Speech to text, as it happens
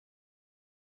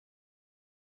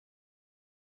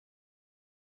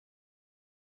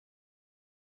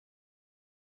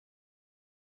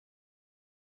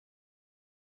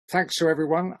Thanks to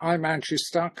everyone. I'm Andrew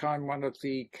Stuck. I'm one of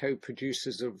the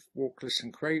co-producers of Walk, Listen,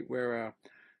 Create. We're a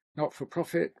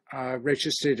not-for-profit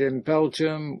registered in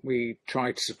Belgium. We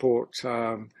try to support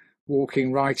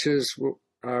walking writers,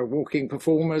 walking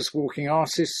performers, walking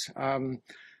artists.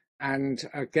 And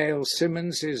Gail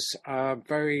Simmons is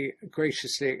very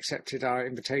graciously accepted our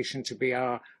invitation to be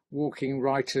our Walking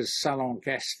Writers Salon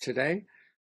guest today.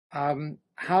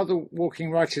 How the Walking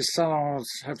Writers Salons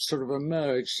have sort of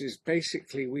emerged is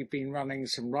basically we've been running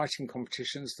some writing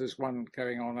competitions. There's one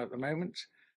going on at the moment.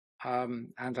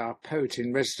 And our poet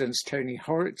in residence, Tony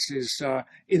Horrocks, is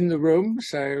in the room.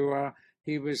 So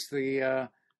he was the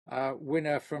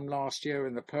winner from last year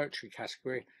in the poetry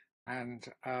category. And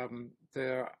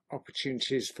there are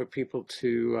opportunities for people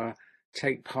to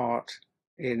take part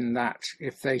in that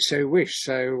if they so wish.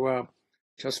 So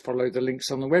just follow the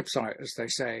links on the website, as they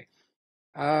say.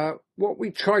 What we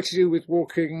try to do with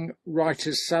Walking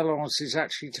Writers Salons is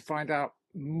actually to find out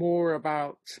more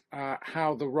about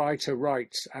how the writer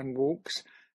writes and walks,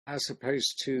 as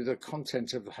opposed to the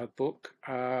content of her book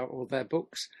or their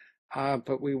books.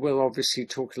 But we will obviously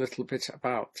talk a little bit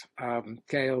about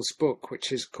Gail's book,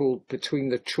 which is called Between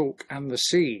the Chalk and the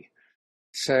Sea.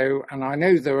 So, and I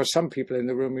know there are some people in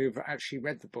the room who've actually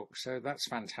read the book, so that's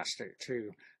fantastic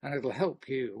too. And it'll help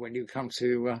you when you come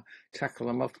to tackle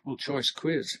a multiple choice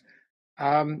quiz.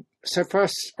 So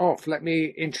first off, let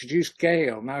me introduce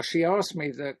Gail. Now, she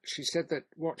said that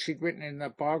what she'd written in the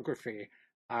biography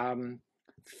on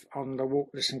the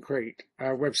Walk, Listen, Create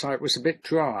website was a bit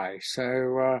dry.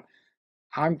 So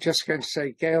I'm just going to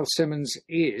say Gail Simmons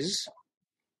is,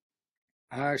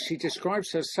 she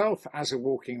describes herself as a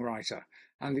walking writer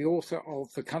and the author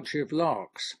of The Country of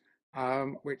Larks,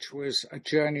 which was a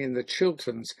journey in the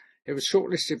Chilterns. It was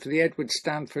shortlisted for the Edward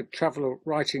Stanford Travel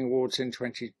Writing Awards in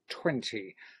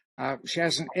 2020. She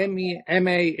has an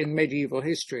MA in medieval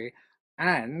history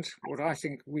and, what I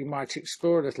think we might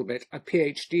explore a little bit, a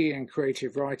PhD in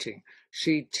creative writing.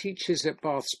 She teaches at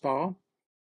Bath Spa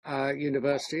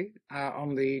University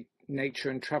on the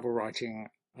nature and travel writing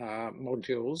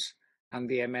modules and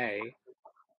the MA.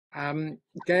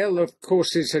 Gail, of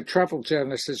course, is a travel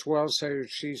journalist as well, so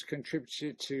she's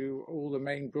contributed to all the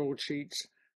main broadsheets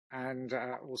and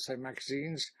also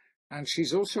magazines. And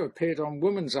she's also appeared on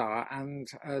Woman's Hour and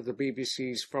the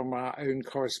BBC's From Our Own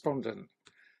Correspondent.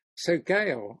 So,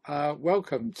 Gail,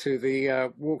 welcome to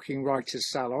the Walking Writers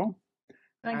Salon.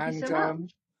 Thank you so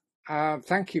much.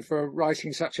 Thank you for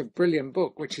writing such a brilliant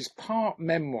book, which is part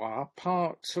memoir,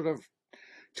 part sort of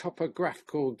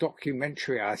topographical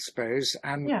documentary, I suppose,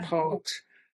 and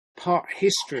part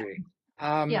history.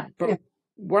 But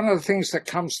one of the things that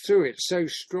comes through it so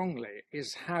strongly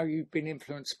is how you've been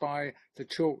influenced by the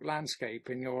chalk landscape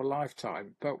in your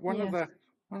lifetime. But one of the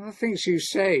things you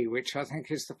say, which I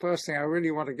think is the first thing I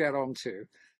really want to get onto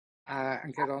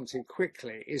and get onto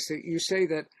quickly, is that you say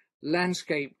that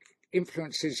landscape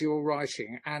influences your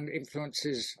writing and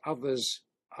influences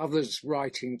others'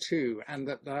 writing too, and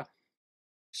that the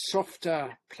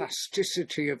softer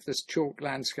plasticity of this chalk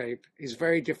landscape is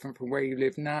very different from where you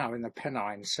live now in the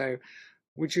Pennines. So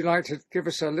would you like to give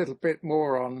us a little bit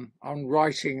more on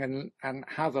writing and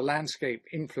how the landscape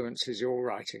influences your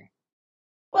writing?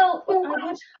 Well,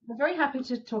 I'm very happy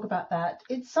to talk about that.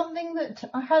 It's something that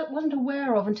I wasn't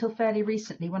aware of until fairly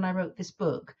recently when I wrote this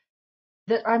book,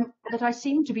 that I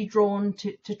seem to be drawn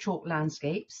to chalk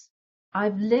landscapes.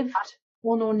 I've lived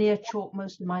on or near chalk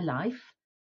most of my life.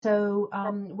 So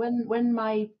when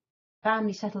my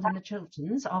family settled in the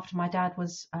Chilterns after my dad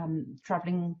was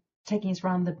traveling, taking us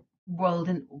around the world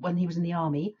when he was in the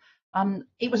army,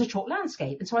 it was a chalk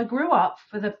landscape. And so I grew up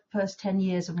for the first 10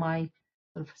 years of my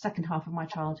sort of second half of my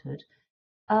childhood,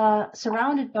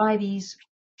 surrounded by these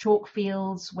chalk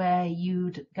fields where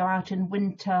you'd go out in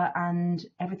winter and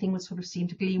everything would sort of seem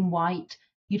to gleam white.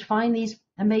 You'd find these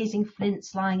amazing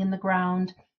flints lying in the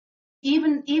ground.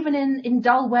 Even in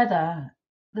dull weather,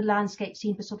 the landscape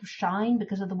seemed to sort of shine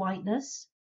because of the whiteness.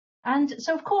 And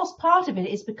so, of course, part of it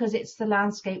is because it's the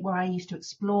landscape where I used to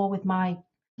explore with my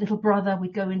little brother.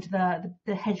 We'd go into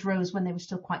the hedgerows when they were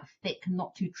still quite thick and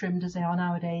not too trimmed as they are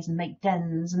nowadays, and make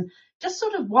dens and just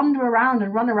sort of wander around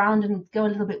and run around and go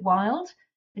a little bit wild.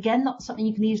 Again, not something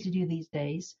you can easily do these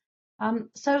days.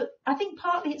 So I think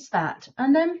partly it's that.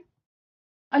 And then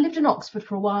I lived in Oxford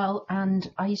for a while, and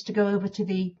I used to go over to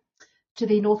the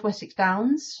North Wessex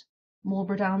Downs,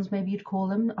 Marlborough Downs, maybe you'd call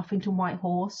them, Uffington White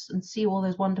Horse, and see all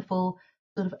those wonderful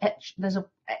sort of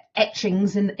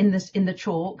etchings in the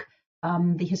chalk,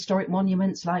 the historic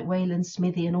monuments like Wayland's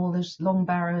Smithy and all those long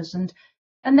barrows, and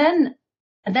then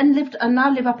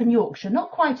now live up in Yorkshire, not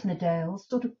quite in the Dales,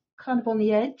 sort of kind of on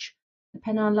the edge, the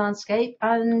Pennine landscape,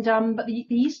 and but the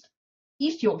East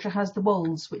Yorkshire has the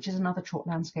Wolds, which is another chalk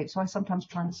landscape, so I sometimes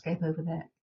try and escape over there.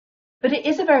 But it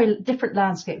is a very different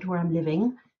landscape to where I'm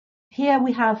living. Here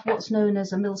we have what's known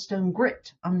as a millstone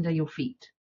grit under your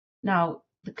feet. Now,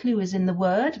 the clue is in the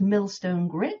word millstone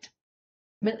grit.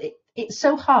 It's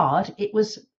so hard,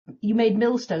 you made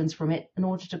millstones from it in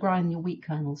order to grind your wheat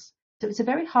kernels. So it's a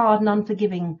very hard and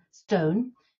unforgiving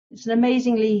stone. It's an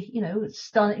amazingly,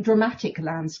 stunning, dramatic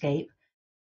landscape,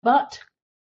 but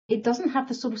it doesn't have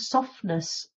the sort of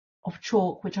softness of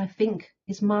chalk, which I think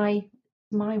is my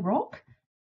rock.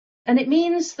 And it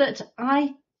means that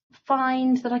I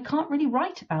find that I can't really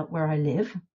write about where I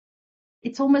live.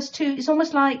 It's almost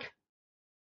like,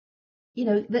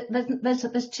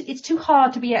 it's too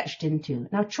hard to be etched into.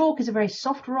 Now, chalk is a very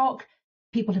soft rock.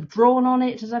 People have drawn on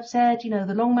it, as I've said.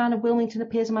 The Long Man of Wilmington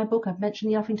appears in my book. I've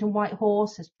mentioned the Uffington White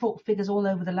Horse. There's chalk figures all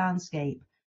over the landscape.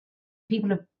 People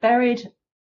have buried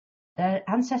their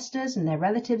ancestors and their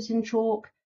relatives in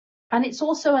chalk. And it's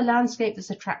also a landscape that's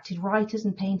attracted writers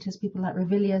and painters, people like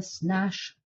Revilius,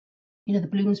 Nash, the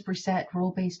Bloomsbury set were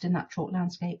all based in that chalk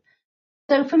landscape.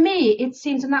 So for me, it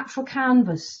seems a natural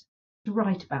canvas to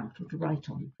write about, or to write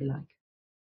on, if you like.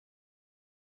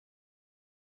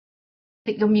 I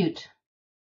think you're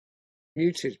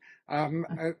Muted.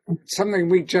 Something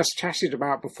we just chatted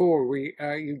about before.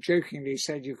 You jokingly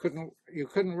said you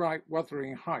couldn't write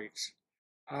Wuthering Heights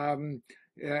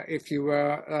if you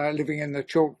were living in the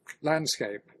chalk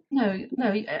landscape. No.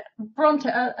 Bronte,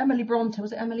 Emily Bronte,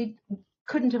 was it Emily?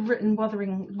 Couldn't have written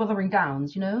Wuthering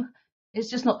Downs. It's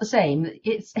just not the same.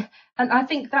 And I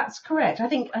think that's correct. I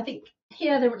think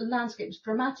here the landscape is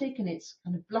dramatic and it's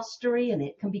kind of blustery and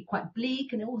it can be quite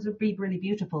bleak and it also be really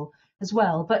beautiful as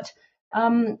well. But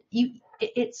the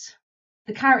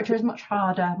character is much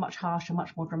harder, much harsher,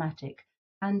 much more dramatic,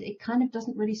 and it kind of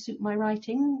doesn't really suit my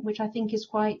writing, which I think is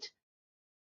quite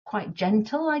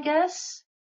gentle, I guess.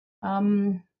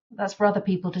 That's for other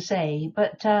people to say,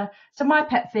 but so my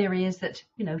pet theory is that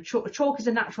chalk is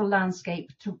a natural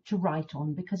landscape to write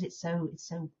on because it's so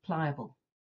pliable.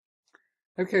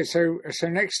 Okay, so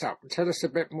next up, tell us a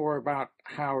bit more about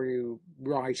how you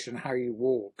write and how you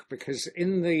walk, because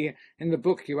in the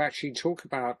book you actually talk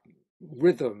about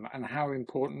rhythm and how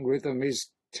important rhythm is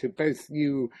to both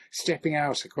you stepping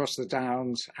out across the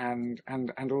downs and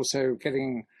also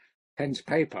getting pen to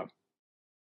paper.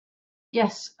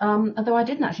 Yes, although I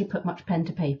didn't actually put much pen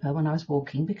to paper when I was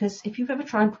walking, because if you've ever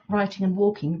tried writing and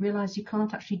walking, you realise you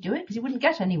can't actually do it because you wouldn't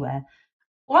get anywhere.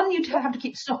 One, you'd have to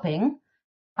keep stopping,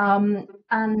 and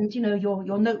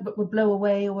your notebook would blow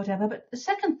away or whatever. But the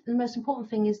second and most important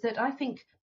thing is that I think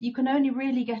you can only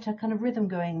really get a kind of rhythm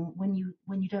going when you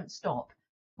don't stop,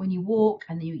 when you walk,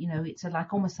 and it's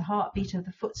like almost the heartbeat of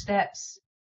the footsteps,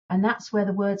 and that's where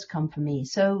the words come for me.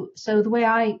 So the way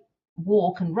I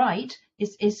walk and write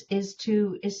is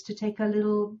to take a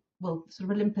little, sort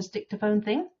of Olympus dictaphone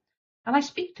thing, and I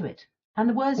speak to it, and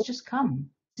the words just come.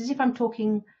 It's as if I'm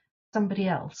talking to somebody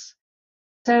else.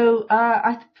 So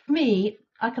for me,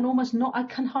 I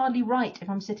can hardly write if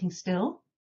I'm sitting still.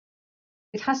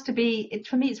 It has to be,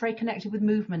 for me, it's very connected with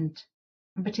movement,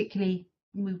 and particularly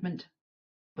movement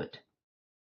foot.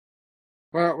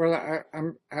 Well,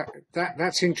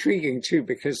 that's intriguing too,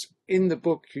 because in the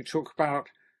book you talk about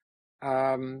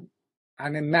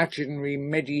an imaginary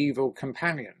medieval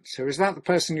companion. So is that the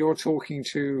person you're talking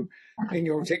to in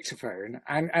your dictaphone?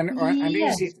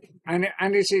 Yes. Is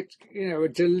it a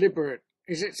deliberate?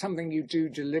 Is it something you do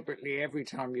deliberately every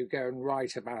time you go and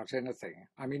write about anything?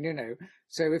 I mean,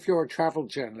 so if you're a travel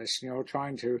journalist and you're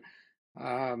trying to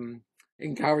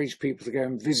encourage people to go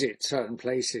and visit certain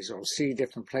places or see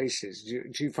different places,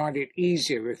 do you find it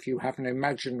easier if you have an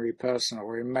imaginary person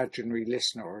or imaginary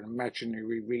listener or an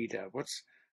imaginary reader?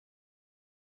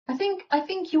 I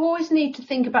think you always need to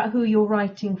think about who you're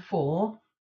writing for.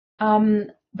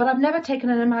 But I've never taken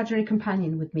an imaginary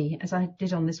companion with me as I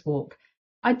did on this walk.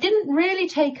 I didn't really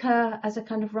take her as a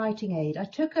kind of writing aid. I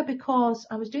took her because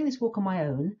I was doing this walk on my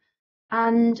own,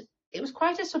 and it was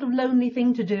quite a sort of lonely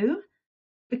thing to do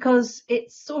because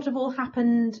it sort of all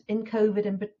happened in COVID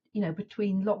and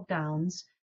between lockdowns,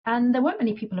 and there weren't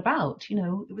many people about.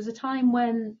 It was a time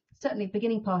when, certainly the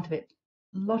beginning part of it,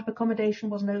 a lot of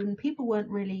accommodation wasn't open. People weren't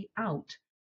really out.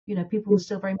 People were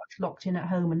still very much locked in at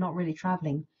home and not really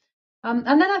traveling. And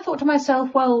then I thought to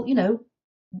myself, well,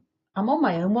 I'm on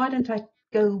my own. Why don't I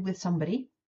go with somebody?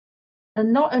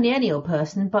 And not only any old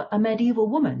person, but a medieval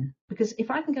woman. Because if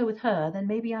I can go with her, then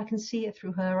maybe I can see it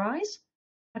through her eyes.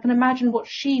 I can imagine what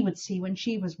she would see when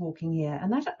she was walking here.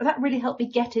 And that really helped me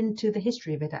get into the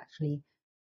history of it, actually.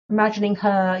 imagining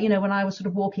her, when I was sort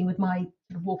of walking with my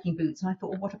sort of walking boots, and I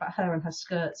thought, well, what about her and her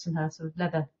skirts and her sort of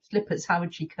leather slippers? How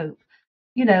would she cope?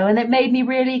 And it made me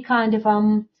really kind of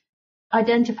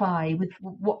identify with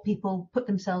what people put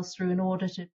themselves through in order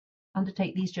to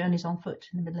undertake these journeys on foot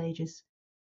in the Middle Ages.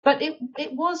 But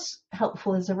it was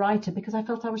helpful as a writer because I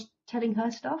felt I was telling her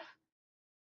stuff.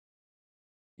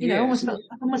 I Yes.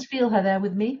 almost feel her there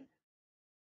with me.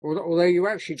 Although you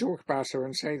actually talk about her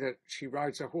and say that she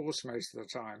rides a horse most of the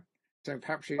time, so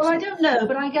perhaps Well, it's I not. don't know,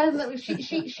 but I guess that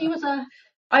she was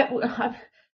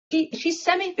she's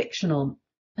semi-fictional.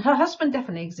 Her husband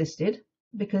definitely existed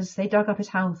because they dug up his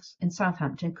house in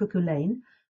Southampton, Cuckoo Lane,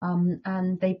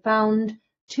 and they found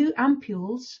two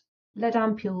ampules, lead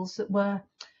ampules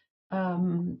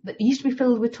that used to be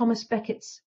filled with Thomas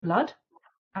Becket's blood,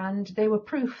 and they were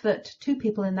proof that two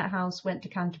people in that house went to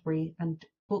Canterbury and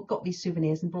got these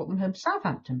souvenirs and brought them home to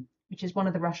Southampton, which is one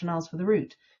of the rationales for the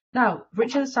route. Now,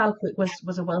 Richard Southwick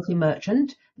was a wealthy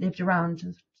merchant, lived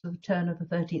around the turn of the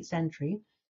 13th century.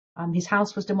 His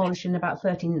house was demolished in about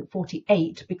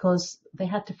 1348 because they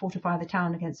had to fortify the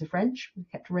town against the French, who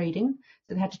kept raiding.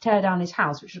 So they had to tear down his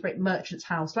house, which was a great merchant's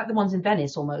house, like the ones in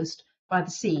Venice almost, by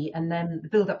the sea, and then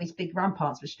build up these big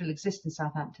ramparts which still exist in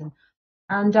Southampton.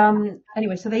 And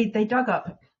anyway, so they dug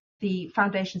up the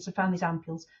foundations and found these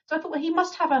ampules. So I thought, well, he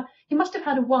must have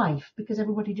had a wife, because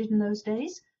everybody did in those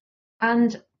days.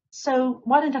 And so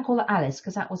why didn't I call her Alice?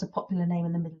 Because that was a popular name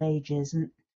in the Middle Ages. And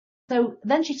so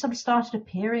then she sort of started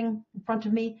appearing in front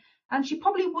of me, and she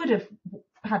probably would have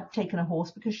had taken a horse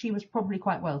because she was probably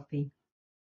quite wealthy.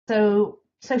 So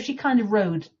she kind of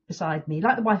rode beside me,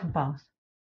 like the wife of Bath.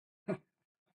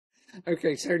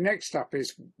 Okay, so next up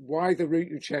is why the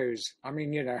route you chose. I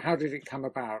mean, how did it come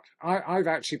about? I've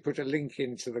actually put a link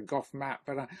into the Goff map,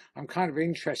 but I'm kind of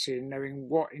interested in knowing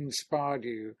what inspired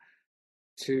you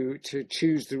to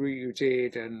choose the route you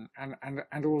did,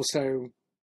 and also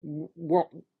what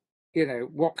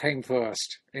what came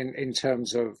first in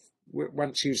terms of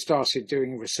once you started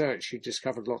doing research, you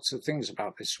discovered lots of things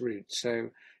about this route. So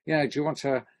yeah, do you want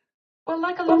to? Well,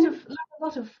 like a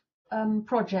lot of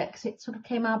projects, it sort of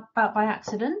came about by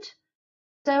accident.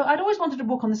 So I'd always wanted to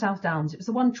walk on the South Downs. It was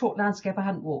the one chalk landscape I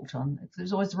hadn't walked on. It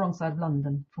was always the wrong side of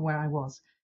London from where I was.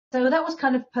 So that was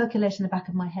kind of percolating in the back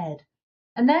of my head.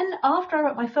 And then after I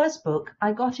wrote my first book,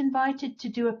 I got invited to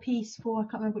do a piece for, I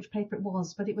can't remember which paper it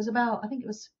was, but it was about, I think it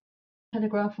was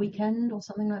Telegraph Weekend or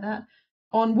something like that,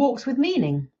 on walks with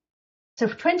meaning. So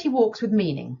 20 walks with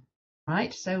meaning,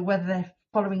 right? So whether they're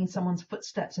following in someone's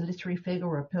footsteps, a literary figure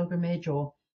or a pilgrimage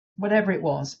or whatever it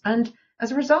was. And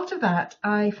as a result of that,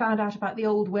 I found out about the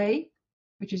Old Way,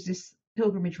 which is this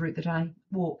pilgrimage route that I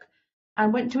walk,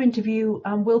 and went to interview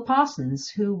Will Parsons,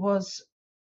 who was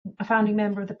a founding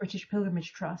member of the British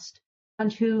Pilgrimage Trust,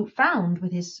 and who found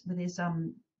with his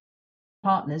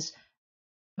partners,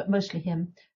 but mostly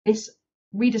him,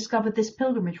 rediscovered this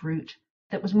pilgrimage route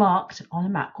that was marked on a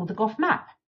map called the Goff map,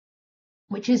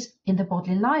 which is in the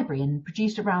Bodleian Library and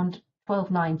produced around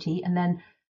 1290 and then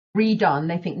redone,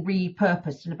 they think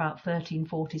repurposed in about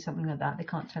 1340, something like that. They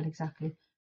can't tell exactly.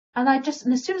 And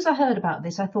as soon as I heard about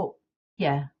this, I thought,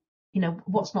 yeah,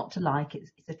 what's not to like?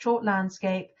 It's a short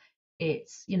landscape.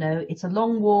 It's a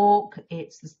long walk.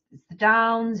 It's the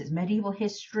Downs. It's medieval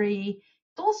history.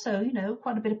 It's also,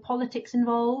 quite a bit of politics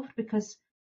involved because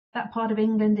that part of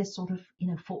England is sort of,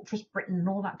 Fortress Britain and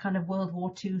all that kind of World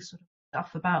War II sort of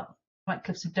stuff about White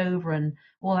Cliffs of Dover and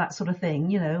all that sort of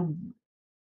thing,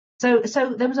 So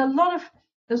there was a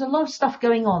lot of stuff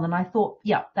going on, and I thought,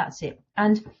 yeah, that's it.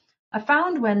 And I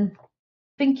found when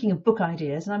thinking of book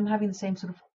ideas, and I'm having the same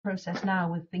sort of process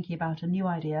now with thinking about a new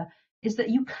idea, is that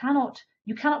you cannot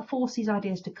force these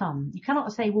ideas to come. You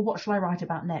cannot say, well, what shall I write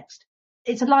about next?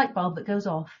 It's a light bulb that goes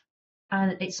off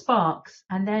and it sparks,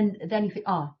 and then you think,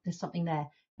 there's something there.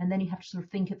 And then you have to sort of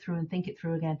think it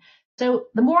through again. So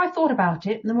the more I thought about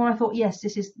it, the more I thought, yes,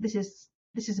 this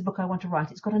is a book I want to write.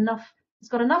 It's got enough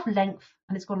length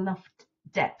and it's got enough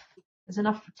depth. There's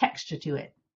enough texture to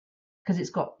it because it's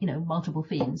got, multiple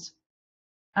themes.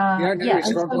 Yeah, no, Yeah,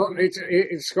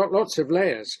 it's got lots of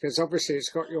layers because obviously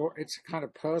it's a kind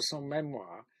of personal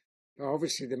memoir.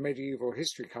 Obviously, the medieval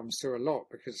history comes through a lot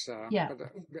because, yeah,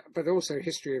 but also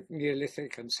history of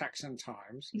Neolithic and Saxon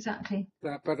times. exactly.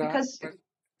 But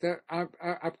I'm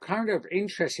kind of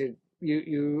interested.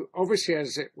 You obviously,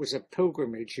 as it was a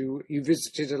pilgrimage, you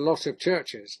visited a lot of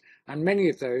churches, and many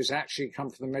of those actually come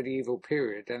from the medieval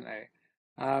period, don't they?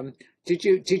 Did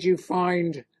you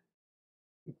find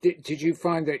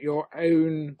that your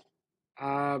own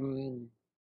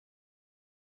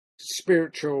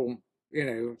spiritual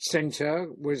center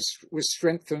was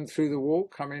strengthened through the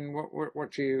walk? I mean,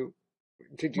 what do you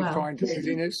Did you Well, find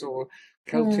dizziness or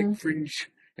Celtic mm, fringe,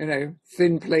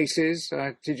 thin places?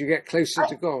 Did you get closer I,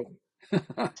 to God?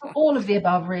 all of the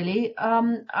above, really.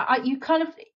 You kind of,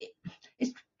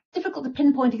 it's difficult to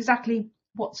pinpoint exactly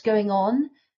what's going on,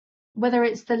 whether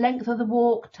it's the length of the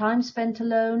walk, time spent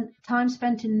alone, time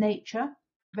spent in nature,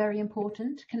 very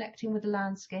important, connecting with the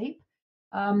landscape,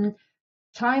 um,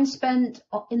 time spent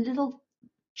in little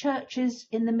churches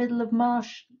in the middle of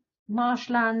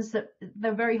marshlands that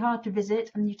they're very hard to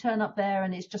visit, and you turn up there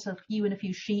and it's just you and a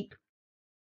few sheep,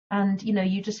 and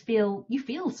you just feel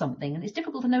something, and it's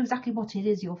difficult to know exactly what it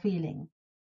is you're feeling.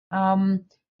 Um,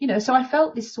 so I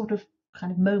felt this sort of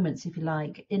kind of moments, if you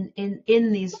like, in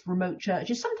these remote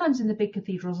churches, sometimes in the big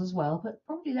cathedrals as well, but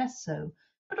probably less so.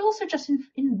 But also just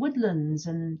in woodlands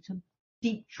and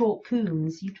deep chalk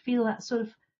combes, you'd feel that sort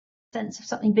of sense of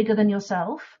something bigger than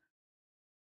yourself.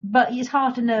 But it's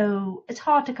hard to know. It's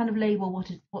hard to kind of label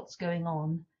what's going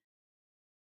on.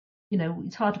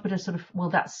 It's hard to put a sort of, well,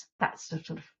 that's a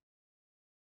sort of,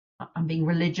 I'm being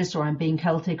religious, or I'm being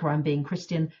Celtic, or I'm being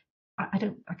Christian.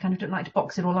 I kind of don't like to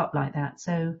box it all up like that.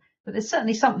 So, but there's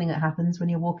certainly something that happens when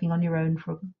you're walking on your own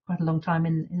for quite a long time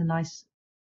in a nice,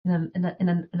 in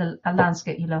a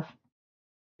landscape you love.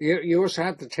 You also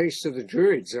had the taste of the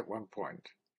Druids at one point.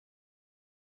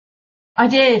 I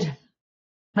did.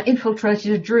 I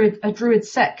infiltrated a druid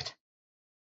sect.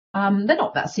 They're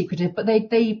not that secretive, but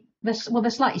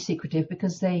they're slightly secretive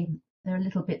because they're a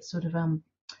little bit sort of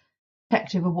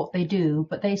protective of what they do.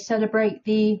 But they celebrate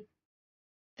the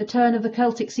turn of the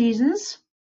Celtic seasons.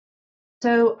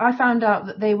 So I found out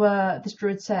that they were this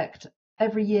druid sect.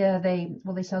 Every year they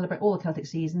celebrate all the Celtic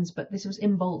seasons, but this was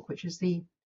Imbolc, which is the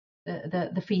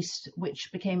feast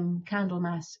which became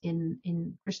Candlemas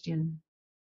in Christian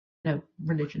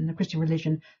religion, the Christian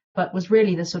religion, but was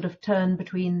really the sort of turn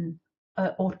between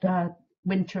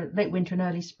winter, late winter and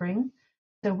early spring.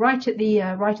 So right at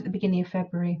the beginning of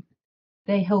February,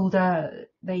 they held a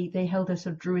sort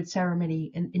of druid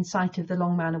ceremony in sight of the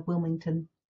Long Man of Wilmington,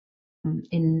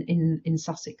 in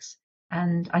Sussex,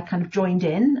 and I kind of joined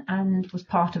in and was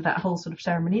part of that whole sort of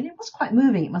ceremony, and it was quite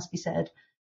moving, it must be said.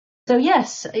 So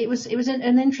yes, it was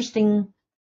an interesting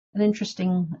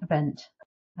event,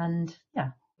 and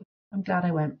yeah, I'm glad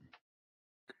I went.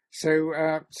 So,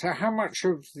 how much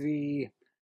of the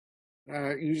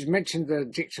you mentioned the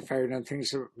dictaphone and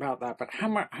things about that, but how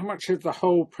much of the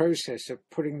whole process of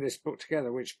putting this book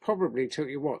together, which probably took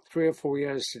you 3 or 4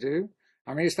 years to do?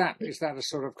 I mean, is that a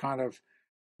sort of kind of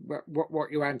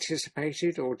what you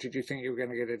anticipated, or did you think you were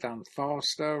going to get it done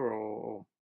faster, or?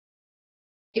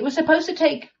 It should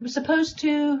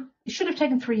have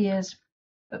taken 3 years,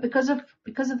 but because of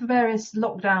the various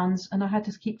lockdowns, and I had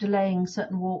to keep delaying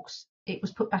certain walks, it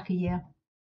was put back a year.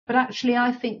 But actually,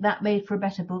 I think that made for a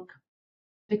better book,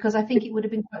 because I think it would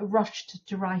have been quite rushed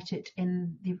to write it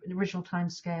in the original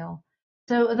time scale.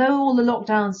 So although all the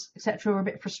lockdowns, etc., were a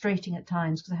bit frustrating at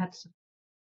times, because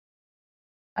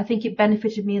I think it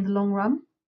benefited me in the long run.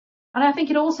 And I think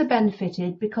it also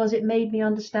benefited because it made me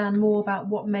understand more about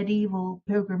what medieval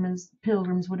pilgrims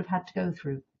would have had to go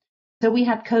through. So we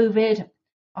had COVID,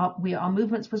 our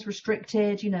movements was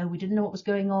restricted, we didn't know what was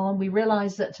going on. We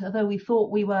realized that although we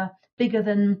thought we were bigger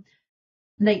than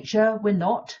nature, we're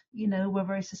not, we're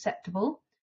very susceptible.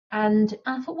 And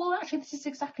I thought, well, actually, this is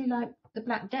exactly like the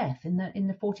Black Death in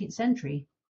the 14th century,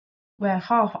 where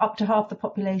up to half the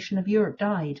population of Europe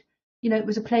died. It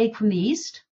was a plague from the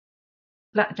east.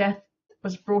 Black Death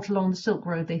was brought along the Silk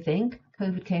Road, they think.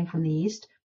 COVID came from the east.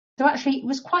 So actually, it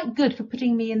was quite good for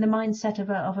putting me in the mindset of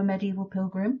a medieval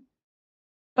pilgrim.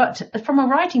 But from a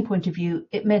writing point of view,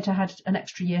 it meant I had an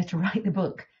extra year to write the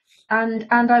book. And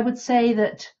I would say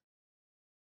that,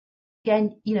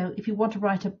 again, if you want to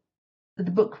write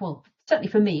the book, well,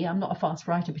 certainly for me, I'm not a fast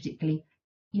writer particularly.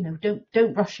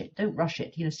 Don't rush it. Don't rush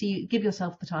it. Give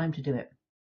yourself the time to do it.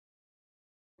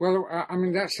 Well, I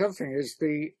mean, that's the other thing is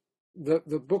the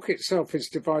book itself is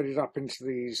divided up into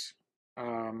these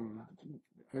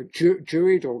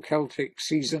Druid or Celtic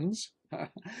seasons,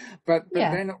 but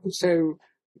Yeah. then also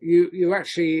you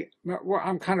actually, what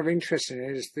I'm kind of interested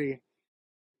in is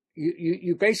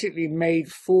you basically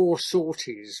made 4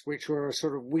 sorties, which were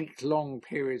sort of week-long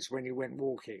periods when you went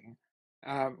walking,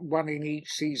 one in each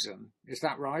season. Is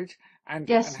that right? And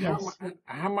Yes.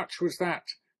 how much was that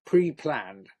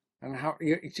pre-planned? And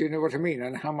do you know what I mean?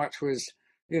 And how much was,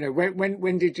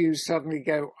 when did you suddenly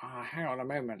go, hang on a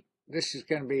moment, this is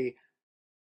going to be,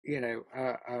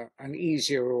 an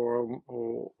easier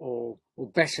or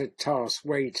better task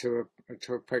way to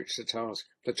approach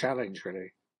the challenge,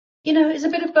 really? It's a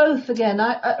bit of both again.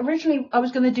 Originally I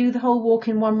was going to do the whole walk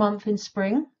in 1 month in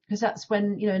spring, because that's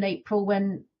when, in April,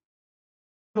 when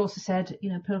also said,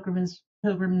 pilgrims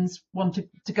want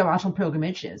to go out on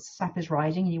pilgrimage. It's sappers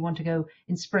riding, and you want to go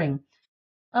in spring.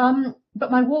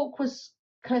 But my walk was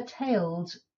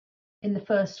curtailed in the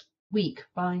first week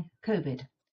by COVID.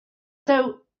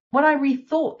 So when I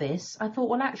rethought this, I thought,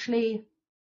 well, actually,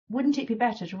 wouldn't it be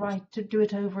better to do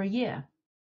it over a year?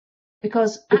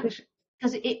 Because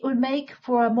it would make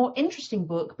for a more interesting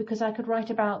book, because I could write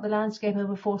about the landscape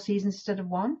over 4 seasons instead of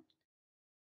 1.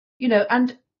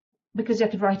 And because I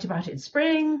could write about it in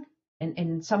spring,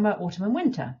 in summer, autumn, and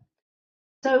winter.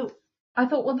 So I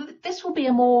thought, well, this will be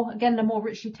a more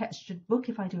richly textured book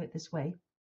if I do it this way.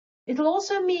 It'll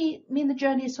also mean the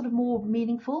journey is sort of more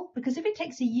meaningful, because if it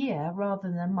takes a year rather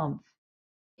than a month,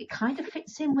 it kind of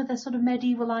fits in with a sort of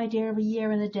medieval idea of a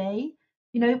year and a day.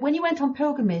 When you went on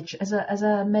pilgrimage as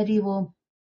a medieval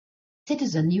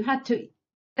citizen,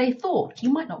 they thought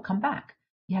you might not come back.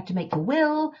 You had to make your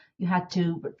will, you had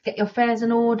to get your affairs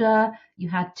in order, you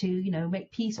had to,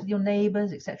 make peace with your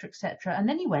neighbours, etc., etc. And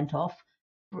then you went off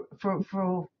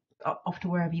off to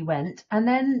wherever you went. And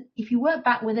then if you weren't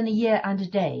back within a year and a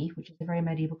day, which is a very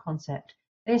medieval concept,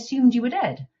 they assumed you were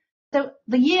dead. So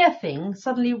the year thing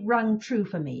suddenly rang true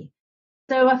for me.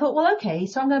 So I thought, well, okay,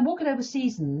 so I'm going to walk it over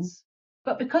seasons.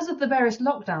 But because of the various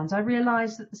lockdowns, I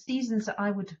realised that the seasons that I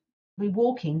would be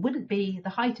walking wouldn't be the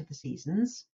height of the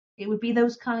seasons. It would be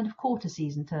those kind of quarter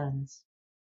season turns.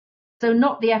 So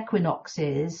not the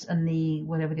equinoxes and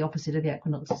whatever the opposite of the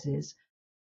equinoxes is,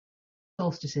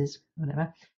 solstices,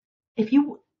 whatever. If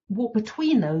you walk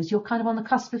between those, you're kind of on the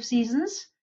cusp of seasons.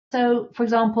 So, for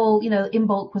example,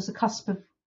 Imbolc was the cusp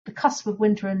of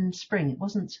winter and spring. It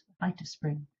wasn't the height of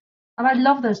spring. And I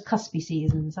love those cuspy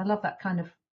seasons. I love that kind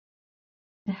of,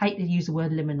 I hate to use the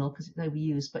word liminal because it's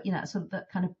overused, but sort of that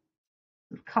kind of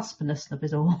cuspiness of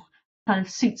it all kind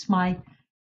of suits my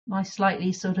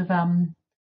slightly sort of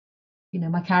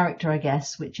my character, I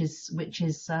guess, which is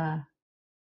I'm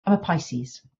a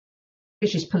Pisces,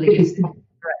 which is pulling in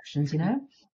directions,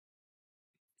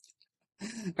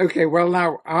 Okay, well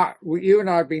now you and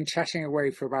I have been chatting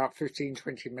away for about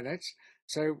 15-20 minutes.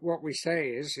 So what we say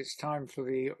is it's time for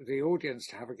the audience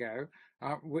to have a go.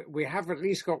 We have at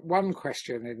least got one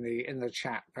question in the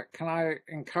chat, but can I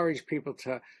encourage people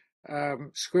to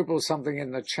scribble something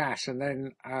in the chat, and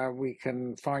then we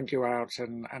can find you out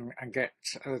and get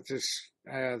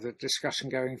the discussion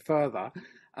going further.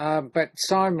 But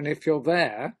Simon, if you're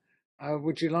there,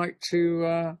 would you like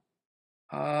to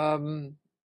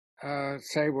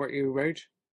say what you wrote?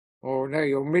 Or no,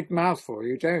 you're mid-mouthful,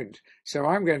 you don't. So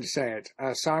I'm going to say it.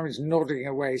 Simon's nodding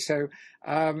away. So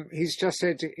he's just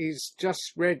said he's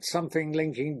just read something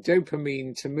linking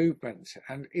dopamine to movement.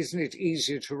 And isn't it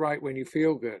easier to write when you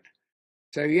feel good?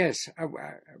 So yes,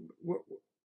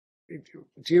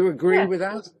 do you agree with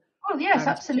that? Oh yes,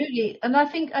 absolutely. And I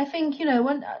think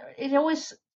when it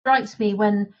always strikes me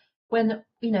when when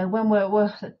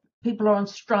we're people are on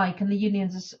strike and the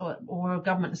unions or a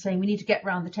government are saying we need to get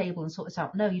round the table and sort this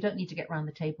out. No, you don't need to get round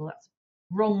the table. That's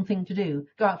the wrong thing to do.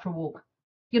 Go out for a walk.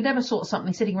 You'll never sort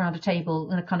something sitting around a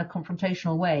table in a kind of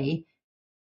confrontational way.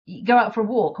 You go out for a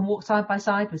walk and walk side by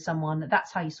side with someone.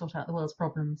 That's how you sort out the world's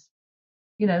problems.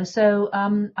 So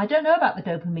I don't know about the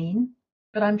dopamine,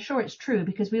 but I'm sure it's true,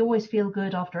 because we always feel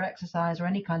good after exercise or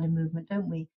any kind of movement, don't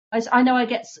we? I know I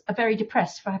get very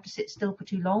depressed if I have to sit still for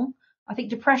too long. I think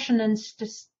depression and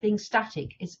just being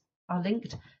static are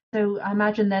linked. So I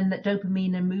imagine then that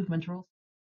dopamine and movement are also.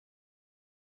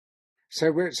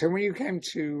 So when you came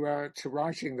to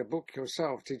writing the book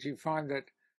yourself, did you find that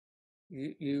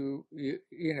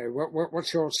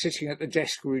what's your sitting at the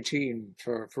desk routine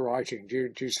for writing?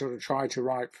 Do you sort of try to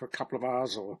write for a couple of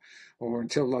hours or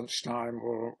until lunchtime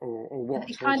or what? Or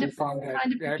do you find that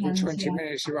every 20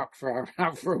 minutes you're up for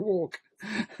out for a walk?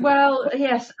 Well,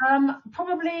 yes,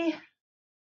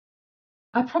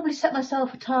 I probably set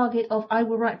myself a target of I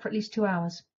will write for at least 2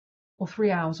 hours or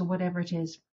 3 hours or whatever it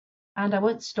is. And I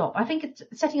won't stop. I think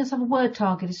setting yourself a word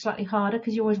target is slightly harder,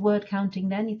 because you're always word counting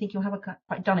then. You think you'll have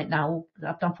quite done it now.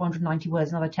 I've done 490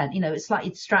 words, another 10. It's slightly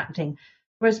distracting.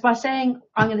 Whereas by saying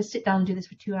I'm going to sit down and do this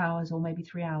for 2 hours or maybe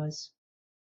 3 hours,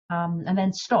 and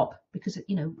then stop, because,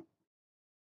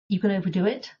 you can overdo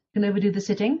it. You can overdo the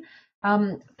sitting.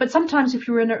 But sometimes if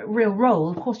you're in a real role,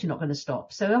 of course you're not going to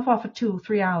stop. So if after 2 or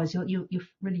 3 hours you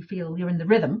really feel you're in the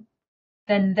rhythm,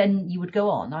 then you would go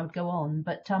on. I would go on,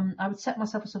 but I would set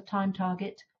myself a sort of time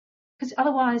target, because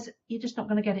otherwise you're just not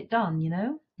going to get it done,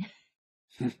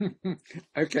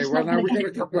 Okay, well now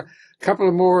we've got a couple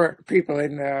of more people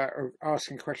in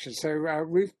asking questions. So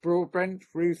Ruth Broadbent,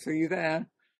 Ruth, are you there?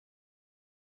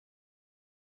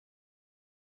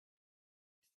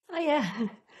 Oh yeah.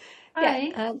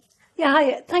 Hi. Yeah,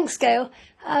 hi. Thanks, Gail.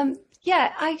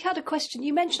 Yeah, I had a question.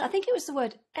 You mentioned, I think it was the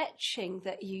word etching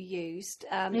that you used,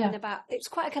 Yeah. and about it's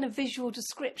quite a kind of visual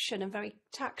description and very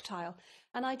tactile.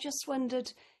 And I just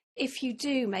wondered if you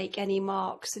do make any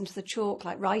marks into the chalk,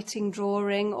 like writing,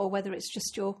 drawing, or whether it's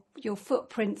just your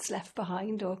footprints left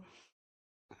behind, or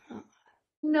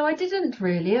No, I didn't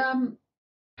really.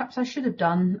 Perhaps I should have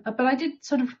done, but I did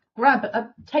sort of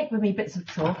take with me bits of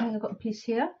chalk. I think I've got a piece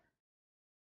here.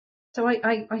 So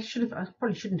I should have, I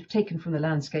probably shouldn't have taken from the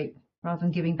landscape rather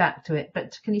than giving back to it.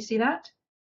 But can you see that?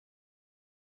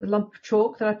 The lump of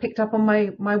chalk that I picked up on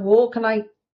my walk, and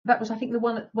that was, I think, the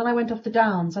one when I went off the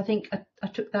downs. I think I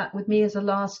took that with me as a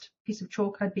last piece of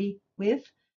chalk I'd be with.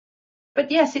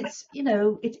 But yes, it's,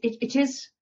 it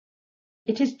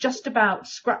is just about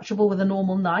scratchable with a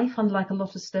normal knife, unlike a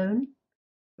lot of stone,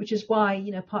 which is why,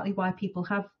 partly why people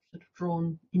have sort of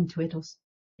drawn into it or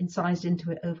incised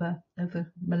into it over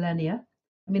millennia.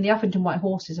 I mean, the Uffington White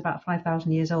Horse is about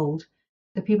 5,000 years old.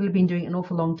 So people have been doing it an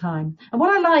awful long time. And what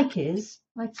I like is,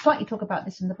 I slightly talk about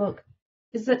this in the book,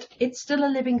 is that it's still a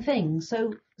living thing.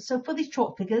 So for these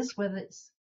chalk figures, whether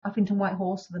it's Uffington White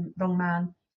Horse or the Wrong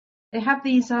Man, they have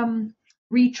these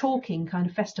re-chalking kind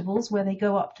of festivals where they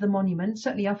go up to the monument,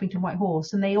 certainly Uffington White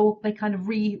Horse, and they kind of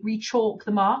re-chalk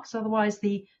the marks, otherwise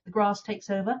the grass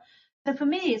takes over. So for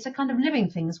me, it's a kind of living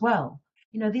thing as well.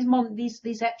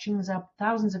 These etchings are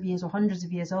thousands of years or hundreds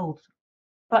of years old,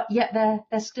 but yet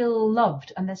they're still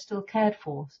loved and they're still cared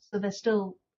for. So they're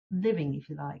still living, if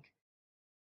you like.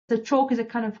 So chalk is a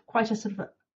kind of quite a sort of a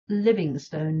living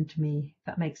stone to me, if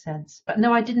that makes sense. But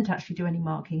no, I didn't actually do any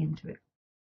marking into it.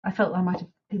 I felt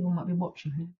people might be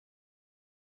watching here.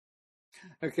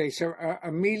 Okay, so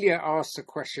Amelia asked a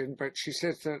question, but she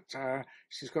says that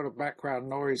she's got a background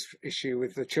noise issue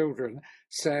with the children.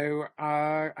 So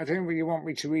I don't know whether you want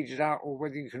me to read it out or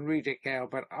whether you can read it, Gail,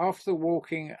 but after the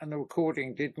walking and the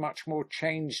recording, did much more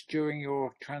change during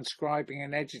your transcribing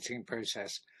and editing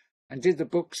process? And did the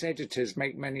book's editors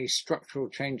make many structural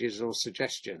changes or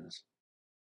suggestions?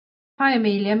 Hi,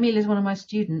 Amelia. Amelia's one of my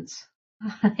students.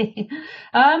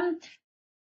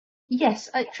 Yes,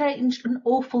 it changed an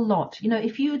awful lot.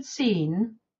 If you had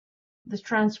seen the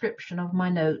transcription of my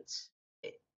notes,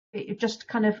 it just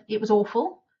it was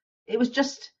awful. It was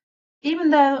just, even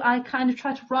though I kind of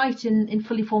tried to write in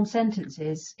fully formed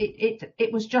sentences,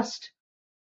 it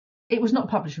was not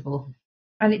publishable.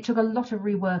 And it took a lot of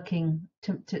reworking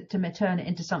to turn it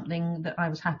into something that I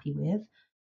was happy with.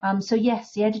 So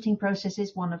yes, the editing process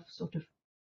is one of sort of,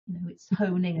 it's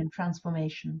honing and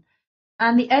transformation.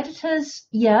 And the editors,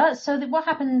 yeah. So what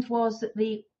happened was that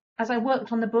as I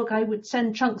worked on the book, I would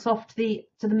send chunks off to the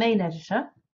main editor,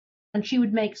 and she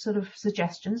would make sort of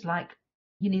suggestions like,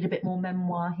 you need a bit more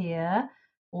memoir here,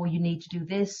 or you need to do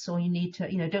this, or you need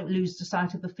to, don't lose the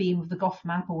sight of the theme of the Goth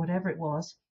map or whatever it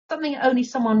was. Something only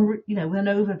someone, with an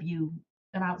overview,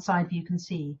 an outside view can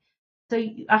see. So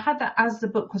I had that as the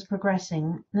book was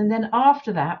progressing. And then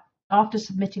after that, after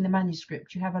submitting the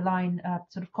manuscript, you have a line,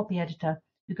 sort of copy editor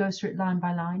who goes through it line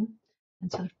by line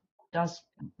and sort of does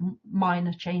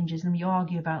minor changes, and you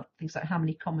argue about things like how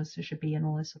many commas there should be and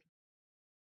all this sort of.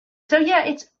 So yeah,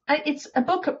 it's a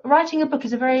book. Writing a book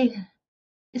is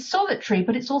it's solitary,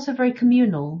 but it's also very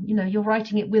communal. You're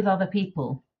writing it with other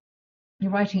people.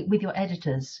 You're writing it with your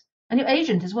editors and your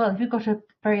agent as well. If you've got a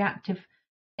very active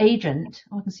agent,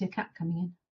 I can see a cat coming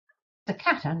in. The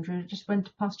cat, Andrew, it just went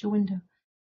past your window.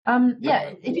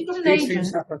 Yeah, if you've got an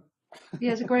agent,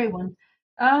 yeah, it's a grey one.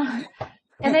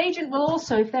 An agent will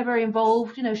also, if they're very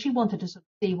involved, she wanted to sort of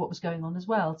see what was going on as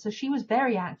well. So she was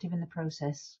very active in the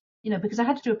process, because I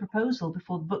had to do a proposal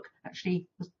before the book actually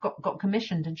got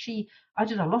commissioned, and I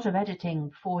did a lot of editing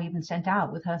before even sent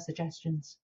out with her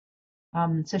suggestions.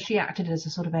 So she acted as a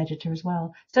sort of editor as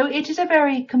well. So it is a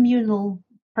very communal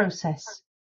process.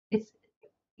 It's,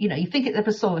 you think it's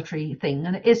a solitary thing,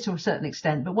 and it is to a certain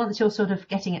extent, but once you're sort of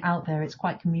getting it out there, it's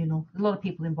quite communal. A lot of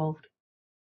people involved.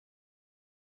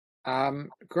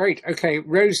 Great. Okay,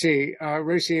 Rosie.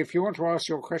 Rosie, if you want to ask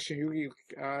your question, you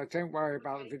don't worry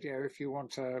about the video if you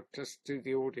want to just do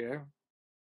the audio.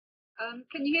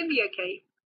 Can you hear me okay?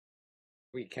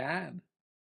 We can.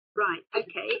 Right,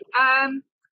 okay.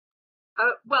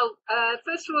 Well,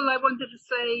 first of all, I wanted to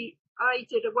say I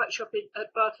did a workshop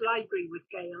at Bath Library with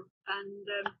Gail, and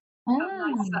how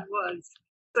nice that was.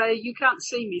 So you can't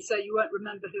see me, so you won't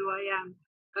remember who I am.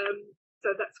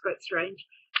 So that's quite strange.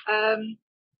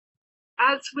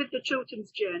 As with the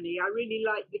Chilterns journey, I really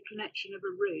liked the connection of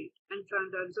a route and found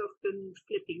I was often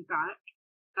flipping back.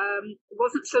 It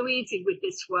wasn't so easy with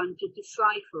this one to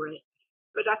decipher it,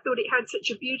 but I thought it had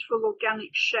such a beautiful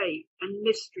organic shape and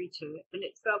mystery to it, and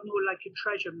it felt more like a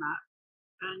treasure map.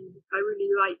 and I really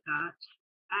like that.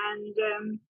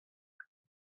 And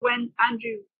when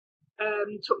Andrew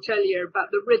talked earlier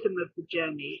about the rhythm of the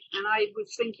journey, and I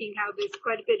was thinking how there's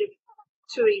quite a bit of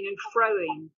toing and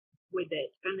froing with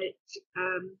it, and it,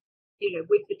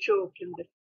 with the chalk and the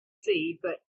sea,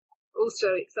 but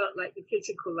also it felt like the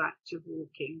physical act of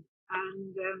walking.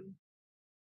 And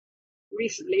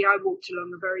recently I walked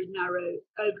along a very narrow,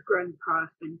 overgrown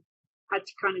path and had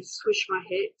to kind of swish my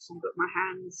hips and put my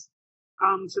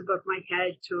arms above my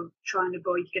head to try and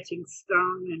avoid getting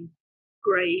stung and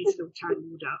grazed or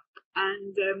tangled up.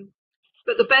 And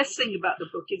but the best thing about the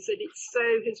book is that it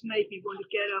has made me want to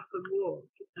get up and walk.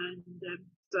 And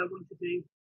so I wanted to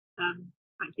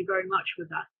thank you very much for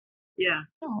that. Yeah.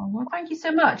 Oh, well, thank you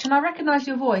so much. And I recognise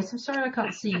your voice. I'm sorry I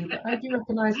can't see you, but I do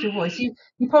recognise your voice. You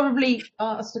probably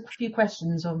asked a few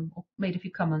questions or made a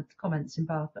few comments in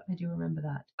Bath, but I do remember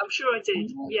that. I'm sure I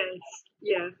did. Yes.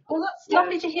 Yeah. Well, that's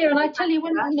lovely to hear. And I tell you,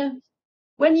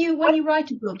 when you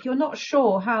write a book, you're not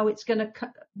sure how it's going to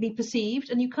be perceived,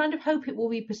 and you kind of hope it will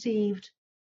be perceived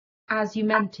as you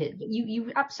meant it. But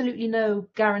you absolutely no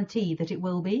guarantee that it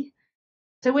will be.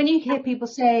 So when you hear people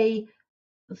say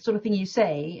the sort of thing you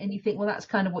say, and you think, well, that's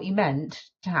kind of what you meant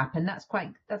to happen, that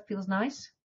feels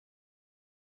nice.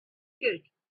 Good.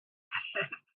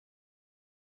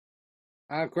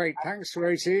 Great, thanks,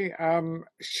 Rosie.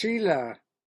 Sheila,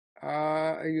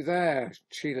 are you there?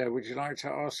 Sheila, would you like to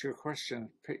ask your question?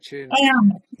 Pitch in. I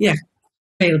am, yeah.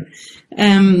 Gail.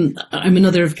 I'm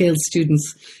another of Gail's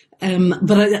students.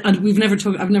 But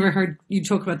I've never heard you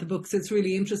talk about the book, so it's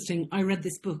really interesting. I read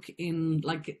this book in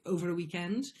over a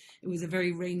weekend. It was a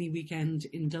very rainy weekend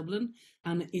in Dublin,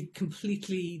 and it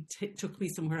completely took me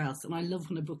somewhere else. And I love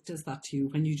when a book does that to you,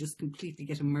 when you just completely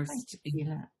get immersed in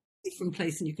a different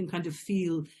place and you can kind of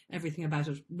feel everything about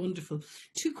it. Wonderful.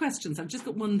 Two questions. I've just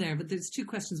got one there, but there's two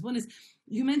questions. One is,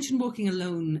 you mentioned walking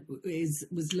alone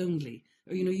was lonely.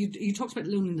 You talked about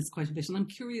loneliness quite a bit, and I'm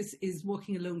curious, is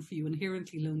walking alone for you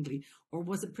inherently lonely, or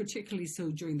was it particularly so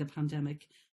during the pandemic?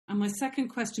 And my second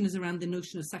question is around the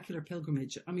notion of secular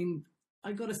pilgrimage. I mean,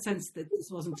 I got a sense that this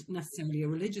wasn't necessarily a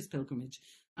religious pilgrimage,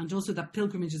 and also that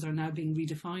pilgrimages are now being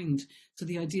redefined. So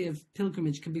the idea of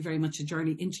pilgrimage can be very much a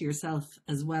journey into yourself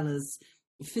as well as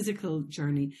a physical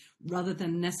journey, rather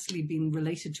than necessarily being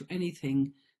related to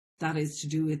anything that is to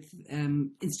do with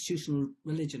institutional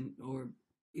religion or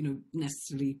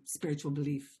necessarily spiritual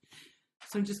belief.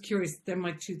 So I'm just curious, they're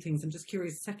my two things. I'm just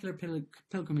curious, secular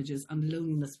pilgrimages and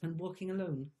loneliness when walking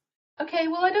alone. Okay,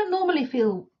 well, I don't normally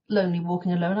feel lonely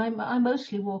walking alone. I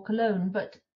mostly walk alone,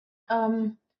 but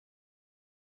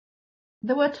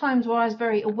there were times where I was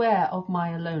very aware of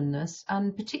my aloneness,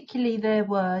 and particularly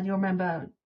you'll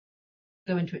remember,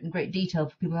 go into it in great detail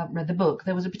for people who haven't read the book,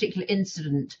 there was a particular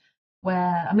incident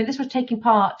where, this was taking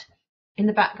part with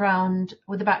the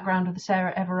background of the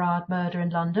Sarah Everard murder in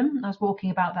London. I was walking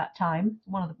about that time,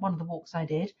 one of the walks I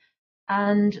did,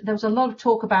 and there was a lot of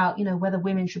talk about whether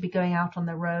women should be going out on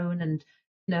their own, and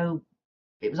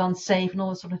it was unsafe and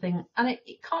all this sort of thing, and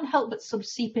it can't help but sort of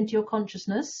seep into your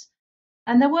consciousness.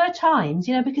 And there were times,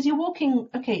 because you're walking,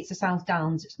 okay, it's the South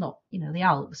Downs, it's not the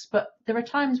Alps, but there are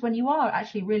times when you are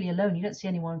actually really alone. You don't see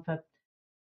anyone for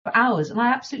hours, and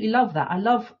I absolutely love that. I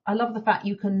love the fact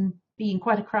you can be in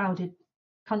quite a crowded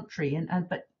country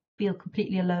but feel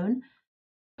completely alone.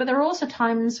 But there are also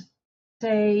times,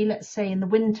 let's say in the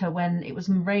winter, when it was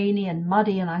rainy and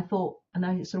muddy, and I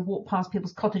sort of walked past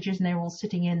people's cottages and they were all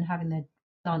sitting in having their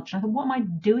lunch. And I thought, what am I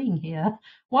doing here?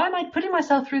 Why am I putting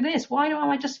myself through this? Why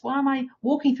am I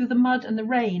walking through the mud and the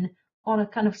rain on a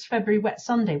kind of February wet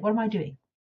Sunday? What am I doing?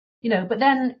 But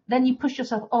then you push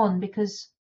yourself on, because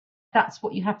that's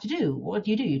what you have to do. What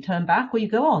do? You turn back or you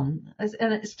go on.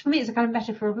 And for me, it's a kind of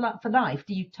metaphor for life.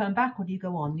 Do you turn back or do you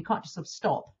go on? You can't just sort of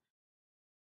stop.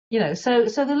 So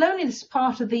the loneliness is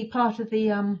part of the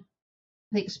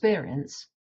experience.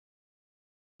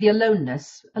 The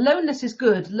aloneness. Aloneness is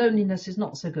good. Loneliness is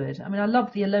not so good. I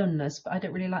love the aloneness, but I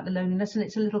don't really like the loneliness, and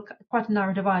it's quite a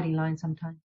narrow dividing line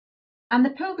sometimes. And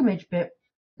the pilgrimage bit,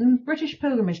 the British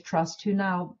Pilgrimage Trust, who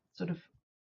now sort of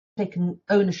taken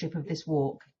ownership of this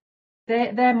walk,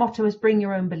 their motto is bring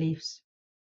your own beliefs,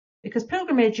 because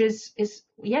pilgrimage is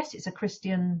yes, it's a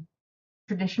Christian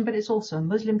tradition, but it's also a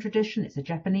Muslim tradition, it's a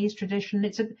Japanese tradition.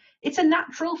 It's a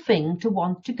natural thing to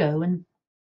want to go and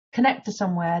connect to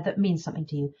somewhere that means something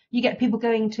to you. You get people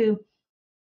going to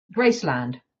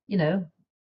Graceland,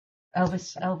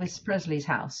 Elvis Presley's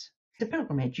house. It's a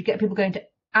pilgrimage. You get people going to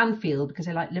Anfield because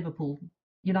they like Liverpool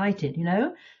United,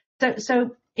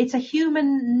 So it's a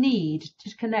human need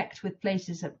to connect with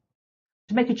places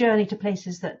to make a journey to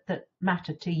places that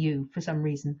matter to you for some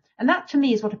reason. And that to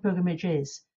me is what a pilgrimage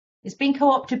is. It's been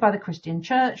co-opted by the Christian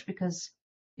Church because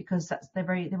they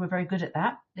were very good at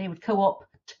that. They would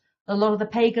co-opt a lot of the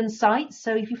pagan sites.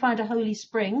 So if you find a holy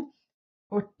spring,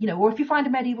 or if you find a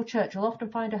medieval church, you'll often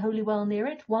find a holy well near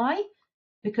it. Why?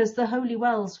 Because the holy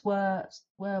wells were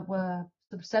sort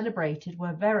of celebrated,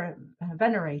 were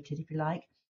venerated, if you like.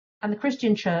 And the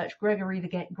Christian Church, Gregory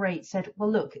the Great, said, well,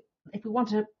 look, if we want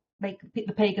to make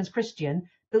the pagans Christian,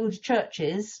 build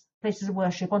churches, places of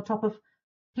worship on top of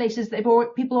places that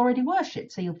people already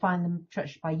worship. So you'll find them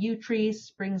churches by yew trees,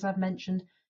 springs I've mentioned.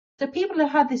 So people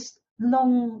have had this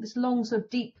long sort of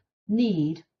deep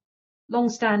need,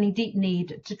 long-standing deep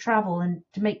need to travel and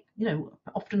to make,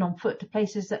 often on foot, to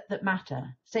places that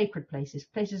matter, sacred places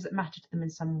that matter to them in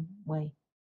some way.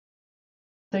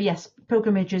 So yes,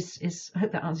 pilgrimage is I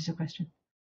hope that answers your question.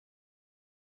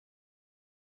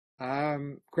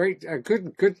 Great,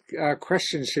 good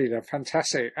question, Sheila.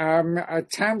 Fantastic.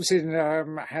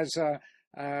 Tamsin has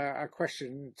a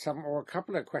question, or a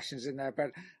couple of questions in there,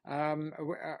 but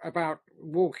about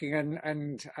walking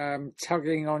and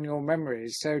tugging on your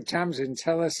memories. So, Tamsin,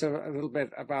 tell us a little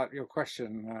bit about your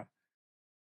question.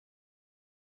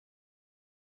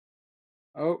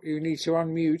 Oh, you need to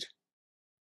unmute.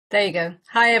 There you go.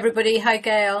 Hi, everybody. Hi,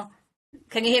 Gail.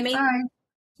 Can you hear me? Hi.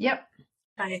 Yep.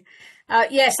 Hi.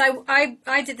 Yes,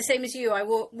 I did the same as you. I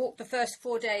walked the first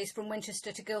 4 days from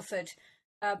Winchester to Guildford,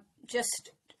 just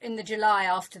in the July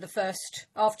after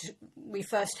we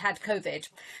first had COVID,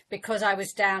 because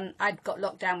I'd got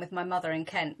locked down with my mother in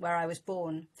Kent, where I was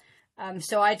born.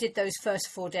 So I did those first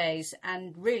 4 days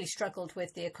and really struggled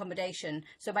with the accommodation.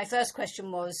 So my first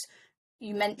question was,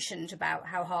 you mentioned about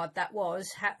how hard that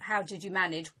was. How did you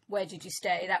manage? Where did you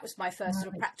stay? That was my first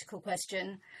sort of practical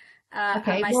question.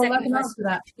 Okay, my well, second I can question, answer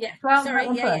that. yeah, Well, sorry, that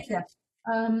one yeah, first,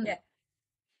 yeah.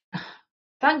 Yeah.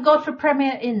 Thank God for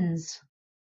Premier Inns.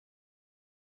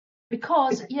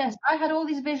 Because, yes, I had all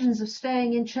these visions of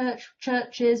staying in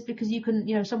churches because you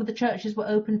can, some of the churches were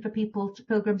open for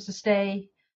pilgrims to stay.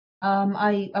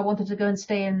 I wanted to go and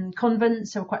stay in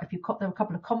convents. There were a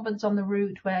couple of convents on the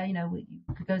route where, you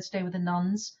could go and stay with the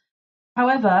nuns.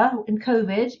 However, in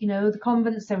COVID, the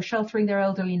convents, they were sheltering their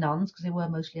elderly nuns because they were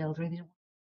mostly elderly.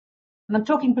 And I'm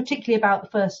talking particularly about the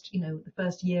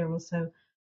first year or so.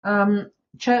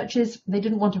 Churches, they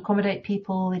didn't want to accommodate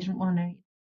people. They didn't want to.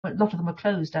 A lot of them were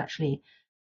closed actually.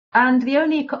 And the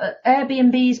only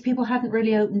Airbnbs, people hadn't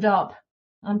really opened up.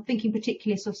 I'm thinking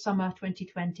particularly sort of summer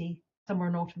 2020, summer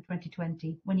and autumn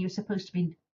 2020, when you were supposed to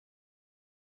be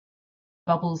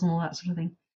bubbles and all that sort of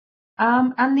thing.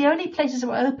 And the only places that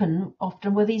were open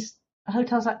often were these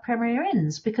hotels like Premier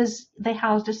Inns, because they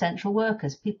housed essential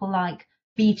workers, people like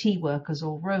BT workers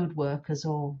or road workers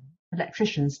or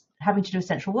electricians having to do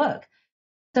essential work.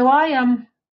 So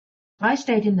I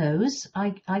stayed in those.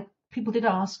 People did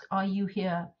ask, "Are you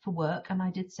here for work?" And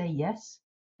I did say yes,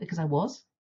 because I was,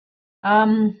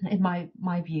 in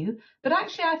my view. But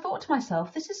actually, I thought to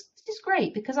myself, this is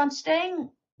great, because I'm staying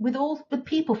with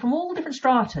people from all different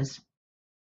stratas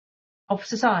of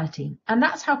society, and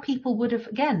that's how people would have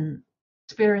again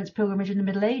experienced pilgrimage in the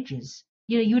Middle Ages.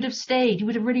 You would have stayed, you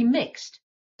would have really mixed.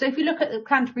 So if you look at the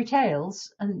Canterbury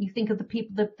Tales and you think of the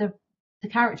people, the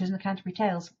characters in the Canterbury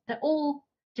Tales, they're all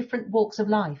different walks of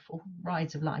life, or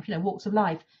rides of life, walks of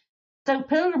life. So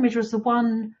pilgrimage was the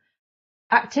one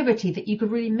activity that you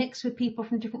could really mix with people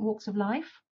from different walks of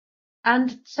life.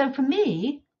 And so for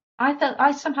me,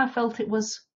 I somehow felt it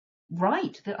was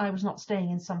right that I was not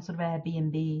staying in some sort of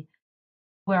Airbnb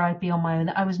where I'd be on my own,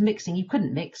 that I was mixing. You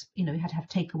couldn't mix, you had to have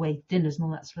takeaway dinners and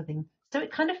all that sort of thing. So it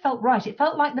kind of felt right. It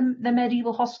felt like the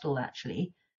medieval hostel,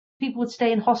 actually. People would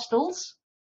stay in hostels.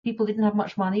 People didn't have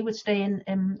much money, would stay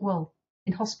in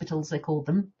hospitals, they called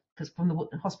them, because from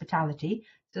the hospitality.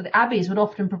 So the abbeys would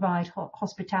often provide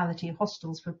hospitality,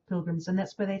 hostels for pilgrims, and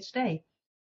that's where they'd stay.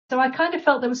 So I kind of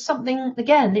felt there was something,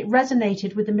 again, it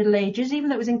resonated with the Middle Ages, even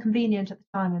though it was inconvenient at the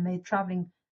time and made travelling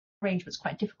arrangements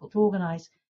quite difficult to organise.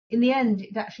 In the end,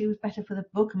 it actually was better for the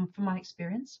book and from my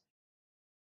experience.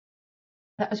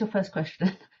 That was your first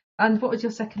question. And what was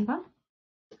your second one?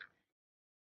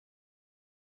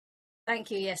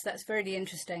 Thank you. Yes, that's really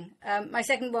interesting. My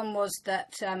second one was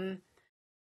that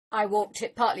I walked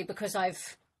it partly because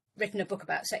I've written a book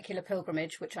about secular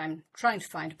pilgrimage, which I'm trying to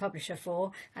find a publisher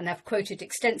for, and I've quoted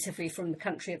extensively from The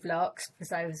Country of Larks,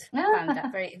 because I found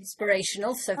that very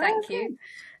inspirational. So thank you.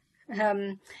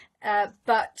 And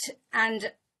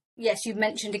yes, you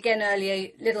mentioned again earlier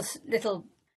little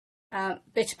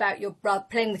bit about your brother,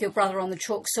 playing with your brother on the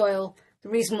chalk soil the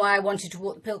reason why I wanted to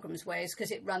walk the Pilgrim's Way is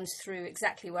because it runs through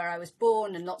exactly where I was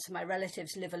born, and lots of my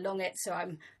relatives live along it. So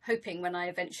I'm hoping when I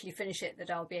eventually finish it that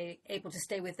I'll be able to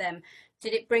stay with them.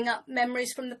 Did it bring up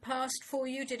memories from the past for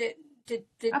you? Did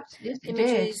Absolutely,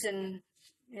 images it did. and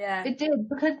yeah? It did,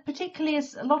 because particularly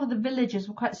as a lot of the villages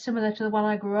were quite similar to the one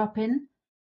I grew up in.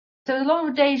 So a lot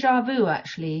of deja vu,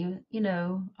 actually,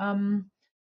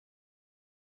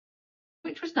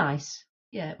 which was nice.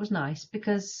 Yeah, it was nice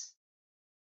because,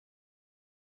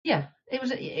 yeah,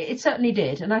 it certainly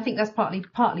did, and I think that's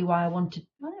partly why I wanted.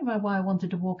 I don't know why I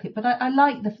wanted to walk it, but I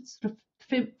like the sort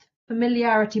of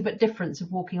familiarity but difference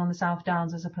of walking on the South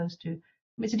Downs as opposed to.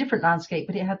 I mean, it's a different landscape,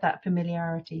 but it had that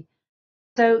familiarity.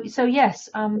 So yes,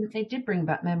 it did bring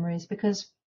back memories because,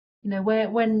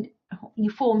 when you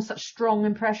form such strong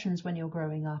impressions when you're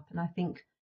growing up, and I think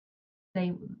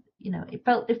they, it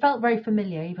felt very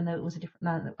familiar, even though it was a different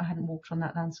land. I hadn't walked on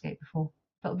that landscape before.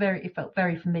 It felt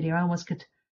very familiar. I almost could,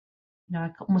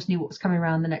 I almost knew what was coming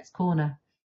around the next corner.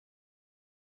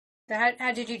 So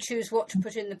how did you choose what to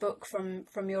put in the book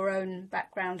from your own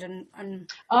background and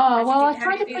I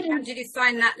tried to put in. How did you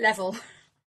find that level?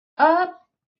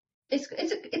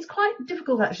 It's quite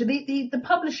difficult, actually. The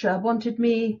publisher wanted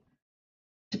me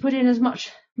to put in as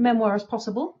much memoir as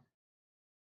possible,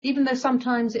 even though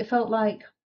sometimes it felt like,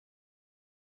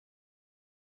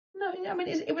 no, I mean,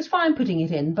 it was fine putting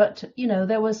it in, but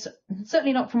there was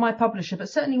certainly not from my publisher, but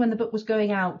certainly when the book was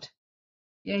going out,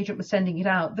 the agent was sending it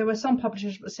out, there were some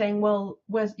publishers that were saying, well,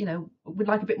 we'd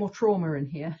like a bit more trauma in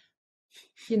here.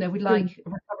 We'd like a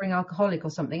recovering alcoholic or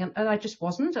something, and I just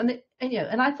wasn't, and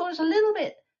I thought it was a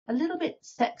little bit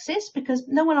sexist, because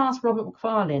no one asked Robert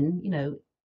Macfarlane,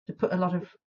 to put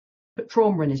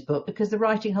trauma in his book, because the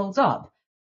writing holds up.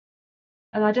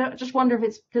 And I just wonder if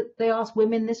it's that they ask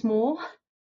women this more,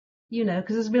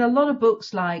 because there's been a lot of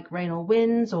books like Rain or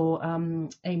Winds or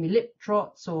Amy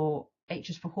Liptrot's or H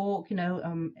is for Hawk,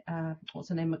 what's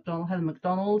her name, Helen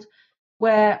MacDonald,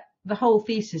 where the whole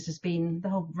thesis has been, the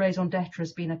whole raison d'etre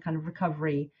has been a kind of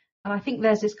recovery. And I think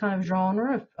there's this kind of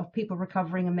genre of people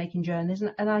recovering and making journeys,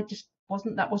 and I just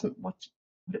that wasn't what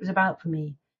it was about for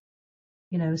me.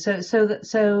 So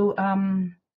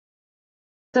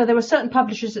there were certain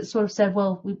publishers that sort of said,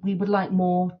 well, we would like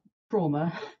more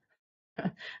trauma.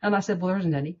 And I said, well, there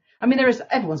isn't any. I mean,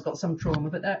 everyone's got some trauma,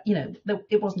 but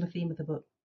it wasn't a theme of the book.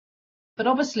 But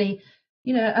obviously,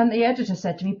 and the editor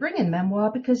said to me, bring in memoir,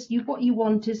 because what you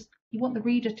want is, you want the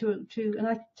reader to, and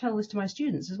I tell this to my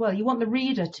students as well, you want the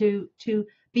reader to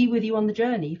be with you on the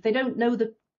journey. If they don't know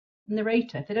the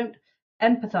narrator, if they don't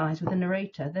empathize with the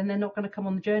narrator, then they're not going to come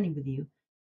on the journey with you.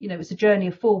 It's a journey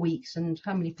of 4 weeks, and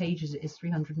how many pages it is,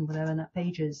 300 and whatever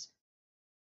pages.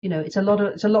 It's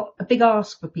a big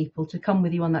ask for people to come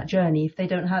with you on that journey if they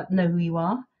don't know who you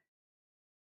are.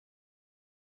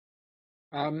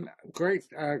 Great,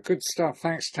 good stuff.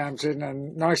 Thanks, Tamsin,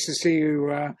 and nice to see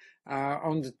you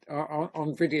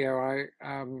on video. I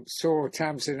saw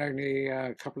Tamsin only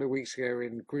a couple of weeks ago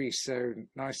in Greece, so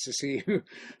nice to see you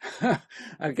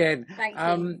again. Thank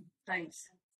you. Thanks.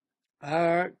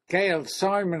 Gail,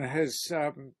 Simon has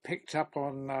picked up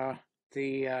on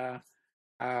the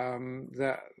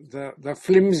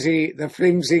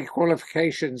flimsy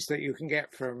qualifications that you can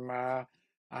get from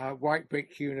white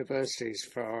brick universities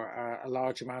for a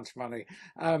large amount of money.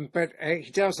 But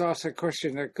he does ask a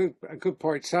question, a good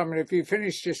point. Simon, if you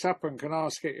finished this up and can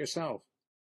ask it yourself,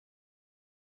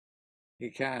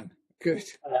 you can. Good.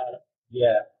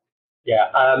 Yeah.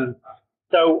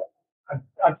 So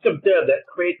I've observed that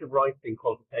creative writing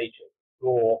qualifications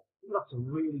for people have some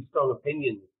really strong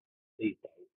opinions these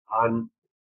days, and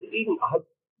even I hope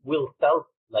Will Self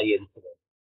lay into them.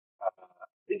 I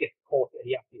think it's taught that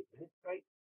he actually administrates.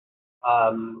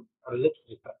 And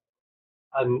literature,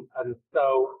 and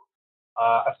so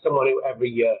as someone who every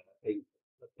year I think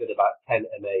looks at about 10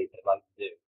 MAs I'd like to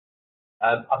do,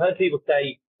 I've heard people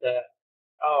say that,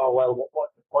 oh well,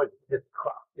 what's the point of this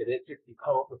craft? And it's just, you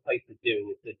can't replace the doing,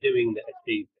 it's the doing that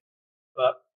achieves it.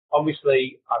 But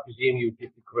obviously, I presume you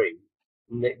disagree,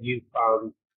 in that you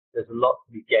found there's a lot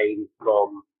to be gained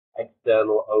from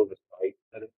external oversight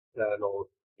and external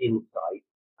insight,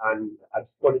 and I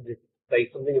just wanted to say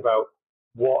something about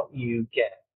what you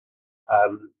get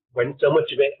when so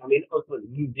much of it, I mean, ultimately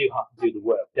you do have to do the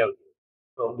work, don't you?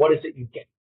 But what is it you get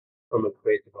from a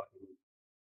creative writing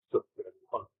structure and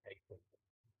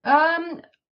qualification?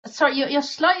 Sorry, you're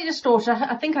slightly distorted.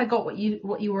 I think I got what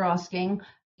you were asking.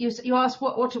 You asked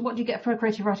what do you get from a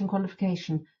creative writing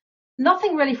qualification?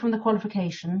 Nothing really from the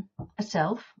qualification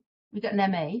itself. You get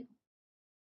an MA.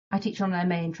 I teach on an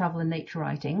MA in travel and nature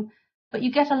writing. But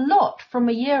you get a lot from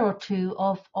a year or two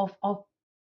of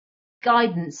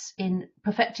guidance in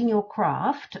perfecting your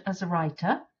craft as a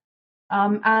writer,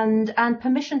 and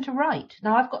permission to write.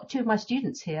 Now, I've got two of my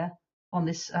students here on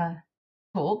this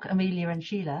talk, Amelia and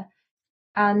Sheila,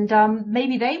 and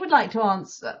maybe they would like to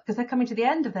answer, because they're coming to the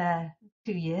end of their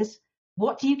 2 years.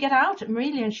 What do you get out,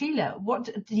 Amelia and Sheila? What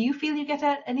do you feel you get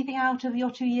anything out of your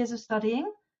 2 years of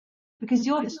studying? Because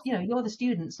you're the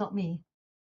students, not me.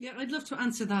 Yeah, I'd love to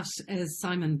answer that,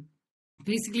 Simon.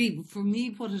 Basically, for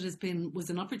me, what it has been was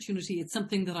an opportunity. It's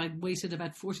something that I'd waited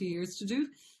about 40 years to do,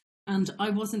 and I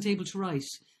wasn't able to write.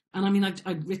 And I mean,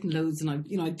 I'd written loads, and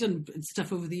I'd done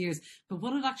stuff over the years. But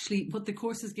what the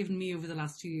course has given me over the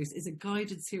last 2 years is a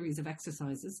guided series of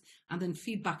exercises, and then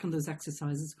feedback on those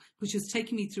exercises, which has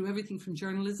taken me through everything from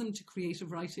journalism to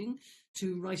creative writing,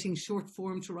 to writing short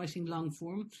form, to writing long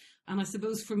form. And I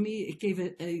suppose for me, it gave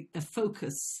a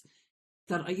focus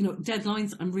that,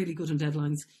 deadlines, I'm really good on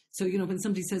deadlines. So, when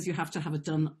somebody says you have to have it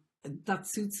done, that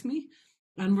suits me.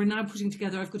 And we're now I've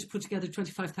got to put together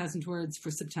 25,000 words for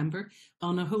September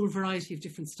on a whole variety of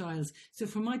different styles. So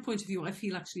from my point of view, I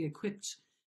feel actually equipped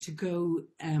to go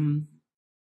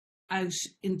out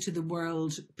into the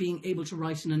world being able to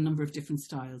write in a number of different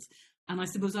styles. And I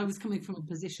suppose I was coming from a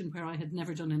position where I had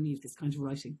never done any of this kind of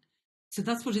writing. So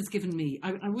that's what it's given me.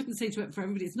 I wouldn't say to it for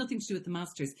everybody, it's nothing to do with the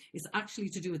masters. It's actually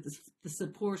to do with the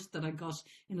support that I got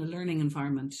in a learning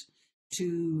environment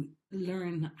to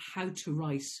learn how to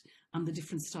write and the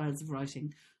different styles of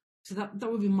writing. So that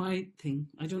would be my thing.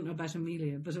 I don't know about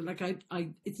Amelia, but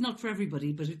it's not for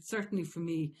everybody, but it's certainly for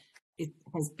me, it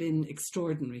has been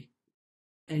extraordinary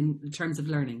in terms of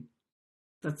learning.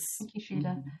 Thank you,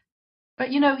 Sheila.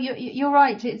 But you're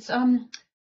right. It's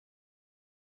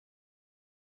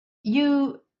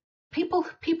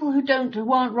people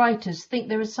who aren't writers think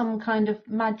there is some kind of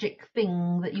magic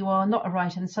thing that you are not a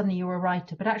writer and suddenly you're a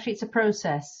writer, but actually it's a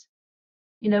process.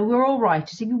 We're all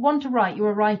writers. If you want to write,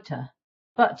 you're a writer,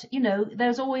 but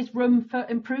there's always room for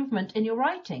improvement in your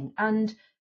writing, and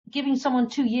giving someone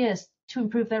 2 years to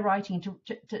improve their writing, to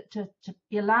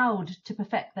be allowed to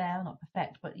perfect not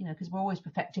perfect, but because we're always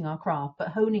perfecting our craft, but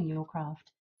honing your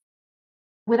craft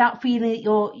without feeling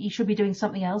that you should be doing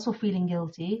something else or feeling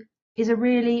guilty, is a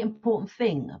really important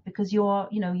thing, because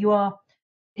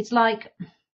it's like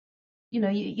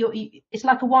it's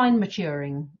like a wine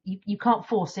maturing. You can't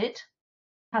force it.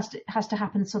 Has to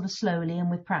happen sort of slowly and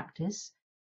with practice.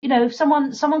 If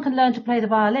someone can learn to play the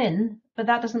violin, but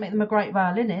that doesn't make them a great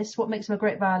violinist. What makes them a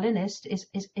great violinist is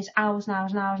hours and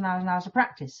hours and hours and hours and hours of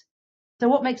practice. So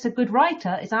what makes a good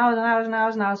writer is hours and hours and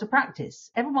hours and hours of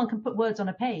practice. Everyone can put words on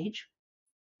a page,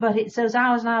 but it's those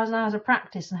hours and hours and hours of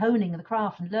practice and honing the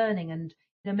craft and learning and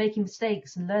making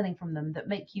mistakes and learning from them that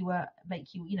make you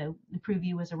improve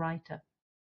you as a writer.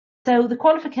 So the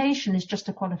qualification is just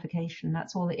a qualification.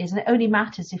 That's all it is, and it only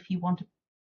matters if you want to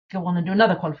go on and do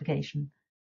another qualification.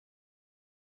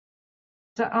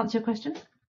 Does that answer your question?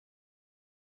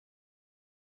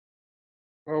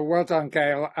 Well done,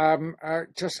 Gail.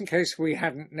 Just in case we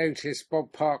hadn't noticed,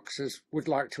 Bob Parks would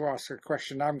like to ask a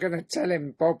question. I'm going to tell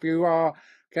him, Bob, you are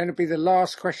going to be the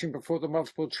last question before the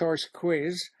multiple choice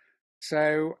quiz.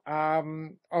 So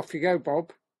off you go,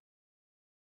 Bob.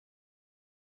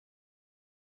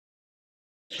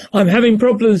 I'm having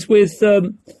problems with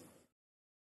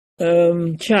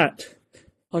chat.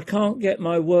 I can't get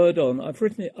my word on. I've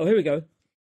written it. Oh, here we go.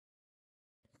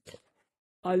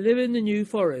 I live in the New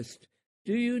Forest.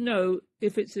 Do you know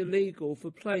if it's illegal for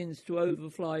planes to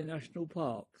overfly national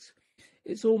parks?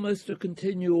 It's almost a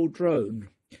continual drone,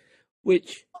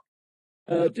 which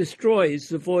destroys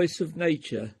the voice of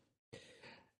nature.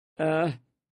 How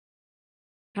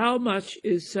much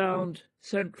is sound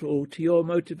central to your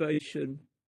motivation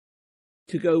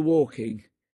to go walking?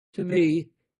 To me,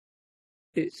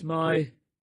 it's my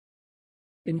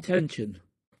intention.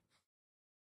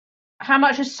 How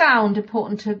much is sound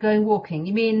important to going walking?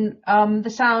 You mean the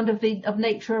sound of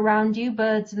nature around you,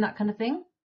 birds and that kind of thing?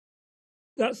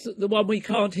 That's the one we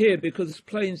can't hear because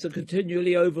planes are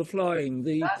continually overflying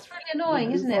the. That's really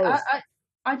annoying, isn't it?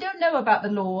 I don't know about the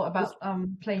law about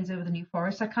planes over the New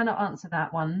Forest. I cannot answer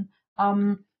that one.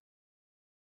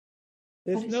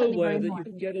 There's no way that you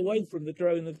can get away from the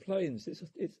drone of planes. It's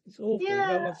awful.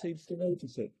 Yeah. No one seems to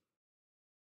notice it.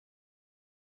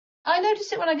 I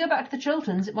notice it when I go back to the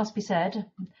Chilterns, it must be said.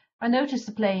 I notice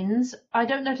the planes. I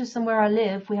don't notice them where I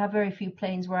live. We have very few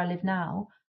planes where I live now.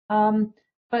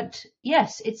 But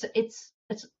yes, it's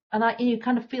and you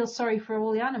kind of feel sorry for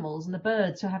all the animals and the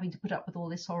birds who are having to put up with all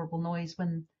this horrible noise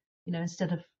when,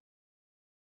 instead of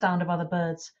sound of other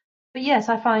birds. But yes,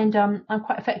 I find I'm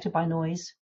quite affected by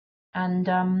noise. And,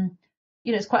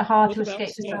 it's quite hard to escape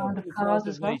the sound of cars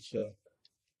as well. Nature?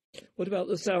 What about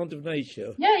the sound of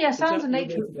nature? Yeah, Is sounds that of your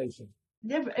nature. motivation?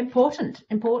 They're important.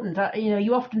 You know,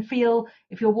 you often feel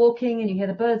if you're walking and you hear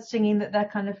the birds singing that they're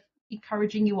kind of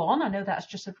encouraging you on. I know that's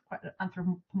just a quite an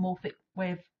anthropomorphic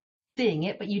way of seeing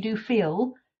it, but you do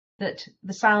feel that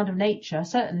the sound of nature,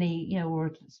 certainly, you know, or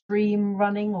a stream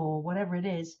running or whatever it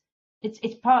is, it's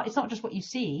part. It's not just what you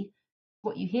see,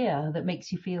 what you hear that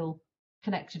makes you feel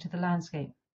connected to the landscape.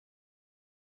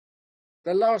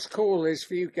 The last call is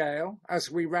for you, Gail, as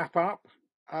we wrap up.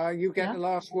 You get Yeah. the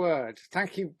last word.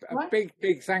 Thank you. A Right.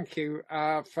 big thank you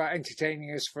for entertaining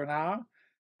us for an hour.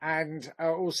 And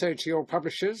also to your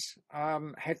publishers,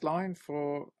 Headline,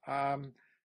 for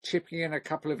chipping in a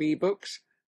couple of ebooks.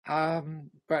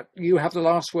 But you have the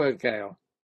last word, Gail.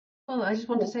 Well, I just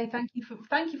want to say thank you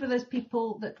for those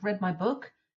people that read my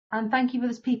book, and thank you for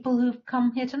those people who've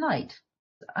come here tonight.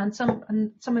 And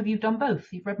some of you've done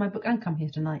both. You've read my book and come here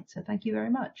tonight. So thank you very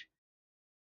much.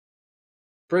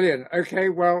 Brilliant. Okay,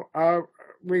 well,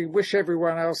 we wish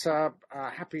everyone else a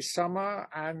happy summer.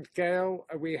 And Gail,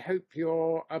 we hope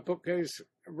your book goes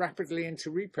rapidly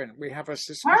into reprint. We have a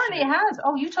suspicion. Apparently it has.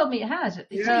 Oh, you told me it has.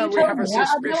 Yeah, So you we told have me. a I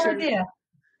had no suspicion. idea.